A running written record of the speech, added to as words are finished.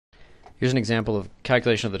Here's an example of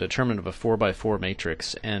calculation of the determinant of a 4 by 4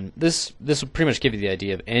 matrix, and this will pretty much give you the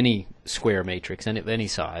idea of any square matrix and of any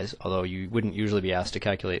size, although you wouldn't usually be asked to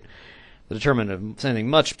calculate the determinant of something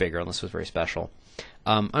much bigger unless it was very special.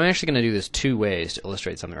 I'm actually going to do this two ways to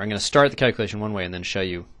illustrate something. I'm going to start the calculation one way and then show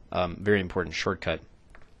you a very important shortcut.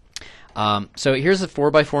 So here's a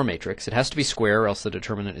 4 by 4 matrix. It has to be square or else the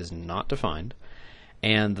determinant is not defined,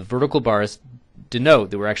 and the vertical bars denote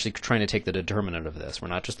that we're actually trying to take the determinant of this. We're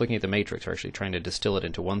not just looking at the matrix, we're actually trying to distill it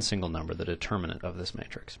into one single number, the determinant of this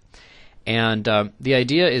matrix. And the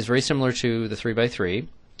idea is very similar to the 3 by 3,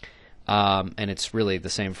 and it's really the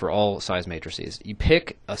same for all size matrices. You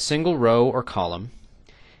pick a single row or column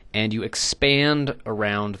and you expand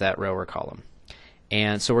around that row or column.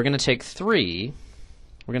 And so we're going to take 3,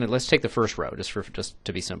 let's take the first row just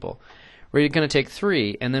to be simple. We're going to take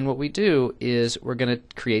 3, and then what we do is we're going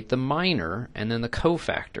to create the minor and then the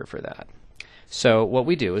cofactor for that. So what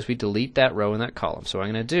we do is we delete that row and that column. So what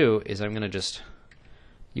I'm going to do is I'm going to just,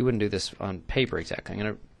 you wouldn't do this on paper exactly, I'm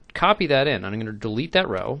going to copy that in, and I'm going to delete that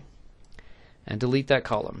row and delete that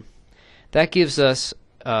column. That gives us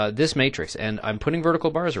this matrix, and I'm putting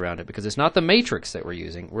vertical bars around it because it's not the matrix that we're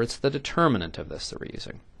using, it's the determinant of this that we're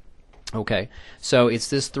using. Okay, so it's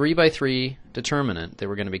this 3 by 3 determinant that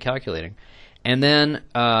we're going to be calculating, and then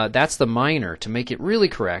that's the minor. To make it really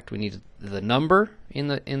correct, we need the number in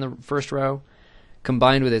the first row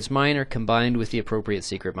combined with its minor combined with the appropriate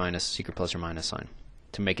secret plus or minus sign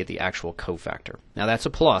to make it the actual cofactor. Now that's a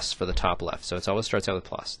plus for the top left, so it always starts out with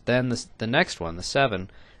plus. Then the next one, the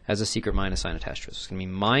 7, has a secret minus sign attached to it. So it's going to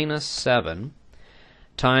be minus 7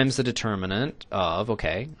 times the determinant of,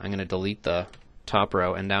 okay, I'm going to delete the top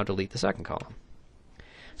row and now delete the second column.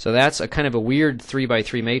 So that's a kind of a weird 3 by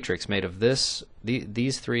 3 matrix made of these 3,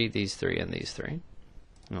 these 3, and these 3.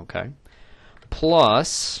 Okay.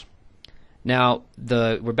 Plus, now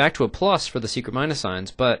we're back to a plus for the secret minus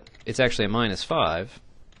signs, but it's actually a minus 5.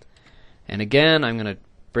 And again, I'm going to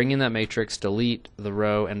bring in that matrix, delete the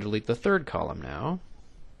row, and delete the third column now.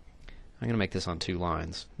 I'm going to make this on 2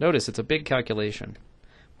 lines. Notice it's a big calculation.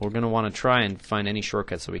 We're going to want to try and find any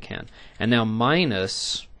shortcuts that we can. And now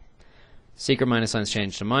minus, secret minus signs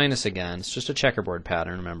change to minus again. It's just a checkerboard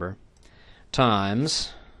pattern, remember.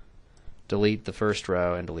 Times, delete the first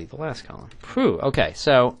row and delete the last column. Whew, okay,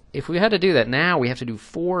 so if we had to do that, now we have to do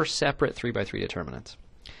 4 separate 3 by 3 determinants.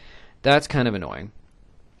 That's kind of annoying.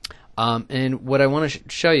 And what I want to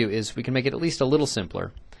show you is we can make it at least a little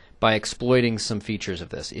simpler by exploiting some features of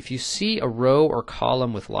this. If you see a row or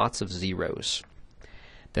column with lots of zeros,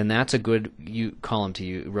 then that's a good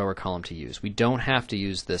row or column to use. We don't have to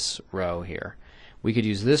use this row here. We could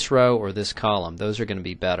use this row or this column. Those are going to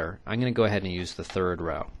be better. I'm going to go ahead and use the third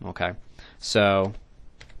row. Okay, so I'm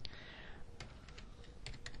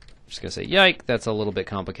just going to say, yike, that's a little bit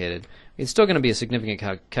complicated. It's still going to be a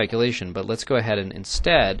significant calculation, but let's go ahead and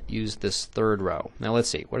instead use this third row. Now let's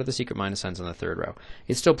see, what are the secret minus signs on the third row?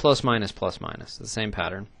 It's still plus minus plus minus, the same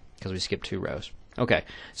pattern, because we skipped 2 rows. Okay,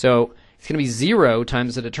 so it's going to be 0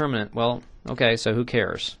 times the determinant. Well, okay, so who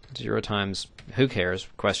cares? 0 times, who cares,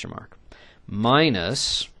 question mark.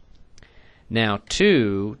 Minus, now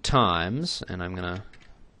 2 times, and I'm going to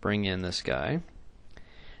bring in this guy.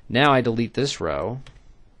 Now I delete this row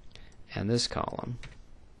and this column.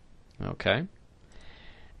 Okay.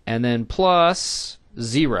 And then plus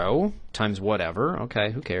 0 times whatever.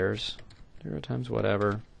 Okay, who cares? 0 times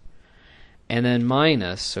whatever. And then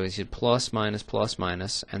minus, so it's plus, minus, plus,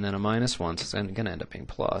 minus, and then a minus 1, so it's going to end up being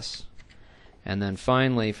plus. And then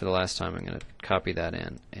finally, for the last time, I'm going to copy that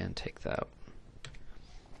in and take that out.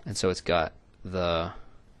 And so it's got the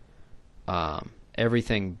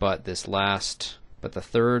everything but this last, but the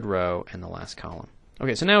third row and the last column.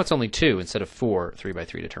 Okay, so now it's only 2 instead of 4 3 by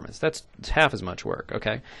 3 determinants. That's half as much work,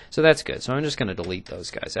 okay? So that's good. So I'm just going to delete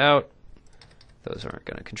those guys out. Those aren't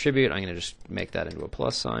going to contribute. I'm going to just make that into a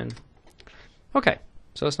plus sign. Okay,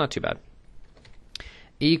 so it's not too bad.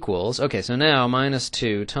 Equals, okay, so now minus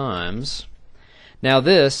 2 times. Now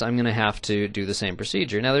this, I'm going to have to do the same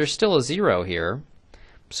procedure. Now there's still a 0 here,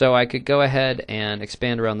 so I could go ahead and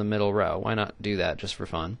expand around the middle row. Why not do that just for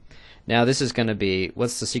fun? Now this is going to be,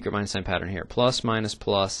 what's the secret minus sign pattern here? Plus, minus,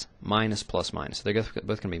 plus, minus, plus, minus. So they're both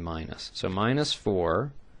going to be minus. So minus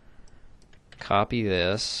 4, copy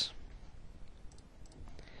this,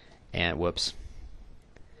 and whoops.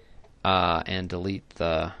 And delete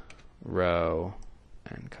the row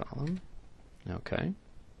and column. Okay.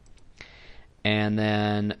 And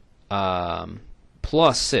then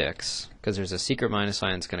plus 6, because there's a secret minus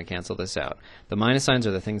sign that's going to cancel this out. The minus signs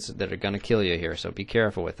are the things that are going to kill you here, so be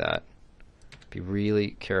careful with that. Be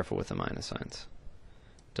really careful with the minus signs.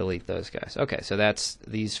 delete those guys. Okay, so that's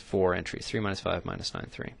these 4 entries, 3 minus 5 minus 9,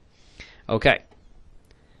 3. Okay.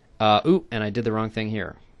 Ooh, and I did the wrong thing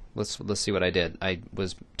here. Let's see what I did. I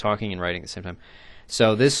was talking and writing at the same time.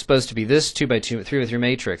 So this is supposed to be this 2 by 2, 3 by 3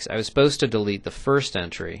 matrix. I was supposed to delete the first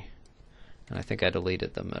entry, and I think I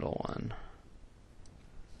deleted the middle one.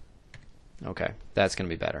 Okay, that's going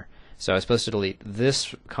to be better. So I was supposed to delete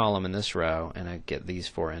this column and this row, and I get these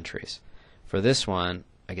 4 entries. For this one,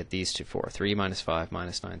 I get these 4. 3 minus 5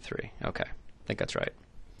 minus 9, 3. Okay, I think that's right.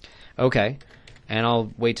 Okay, and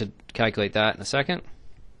I'll wait to calculate that in a second.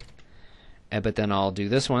 But then I'll do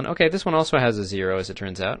this one. Okay, this one also has a 0, as it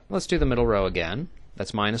turns out. Let's do the middle row again.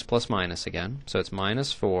 That's minus plus minus again. So it's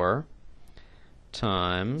minus 4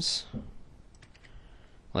 times...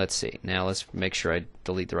 Let's see. Now let's make sure I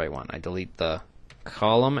delete the right one. I delete the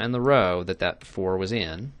column and the row that 4 was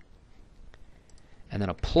in. And then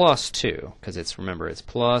a plus 2, because it's, remember, it's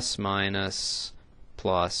plus, minus,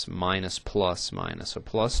 plus, minus, plus, minus. So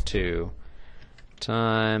plus 2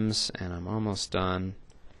 times, and I'm almost done.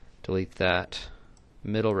 Delete that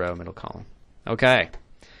middle row, middle column. Okay.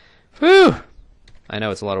 Whew! I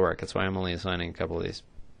know it's a lot of work. That's why I'm only assigning a couple of these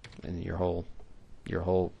in your whole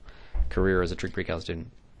career as a trig pre-cal student.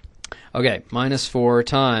 Okay, minus 4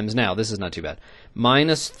 times, now this is not too bad.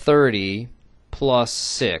 Minus 30 plus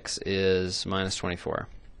 6 is minus 24.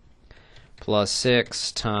 Plus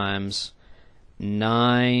 6 times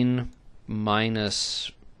 9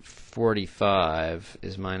 minus 45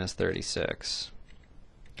 is minus 36.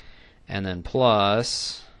 And then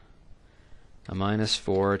plus a minus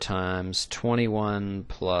 4 times 21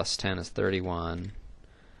 plus 10 is 31.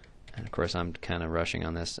 And of course I'm kind of rushing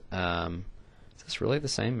on this. Is this really the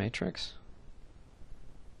same matrix?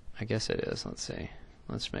 I guess it is. Let's see.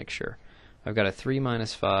 Let's make sure. I've got a 3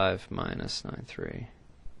 minus 5 minus 9, 3.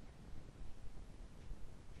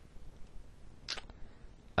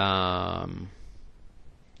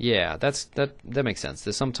 Yeah, that makes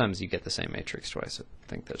sense. Sometimes you get the same matrix twice. I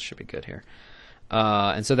think that should be good here.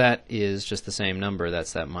 And so that is just the same number.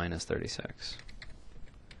 That's that minus 36.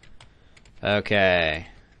 Okay.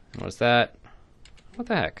 What's that? What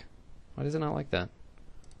the heck? Why does it not like that?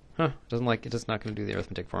 Huh, doesn't like it. It's not going to do the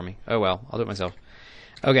arithmetic for me. Oh well, I'll do it myself.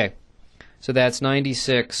 Okay, so that's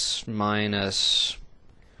 96 minus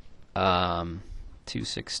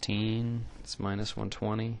 216. It's minus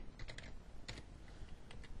 120,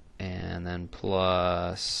 and then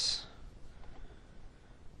plus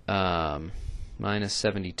minus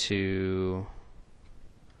 72.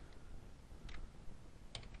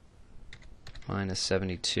 Minus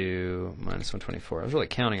 72, minus 124. I was really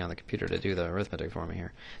counting on the computer to do the arithmetic for me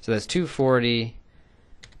here. So that's 240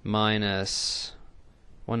 minus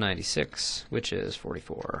 196, which is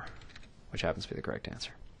 44, which happens to be the correct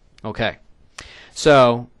answer. Okay,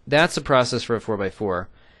 so that's the process for a 4x4,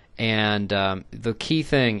 and the key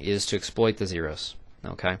thing is to exploit the zeros.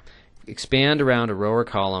 Okay, expand around a row or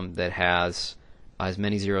column that has as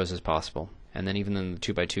many zeros as possible, and then even in the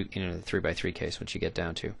 2x2, the 3x3 case, which you get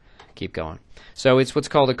down to. Keep going. So it's what's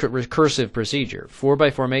called a recursive procedure.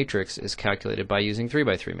 4x4 matrix is calculated by using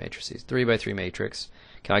 3x3 matrices. 3x3 matrix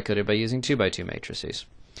calculated by using 2x2 matrices.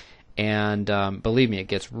 And believe me, it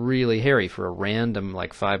gets really hairy for a random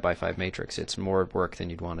like 5x5 matrix. It's more work than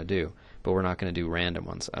you'd want to do. But we're not going to do random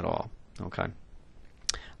ones at all. Okay.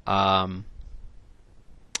 All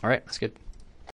right, that's good.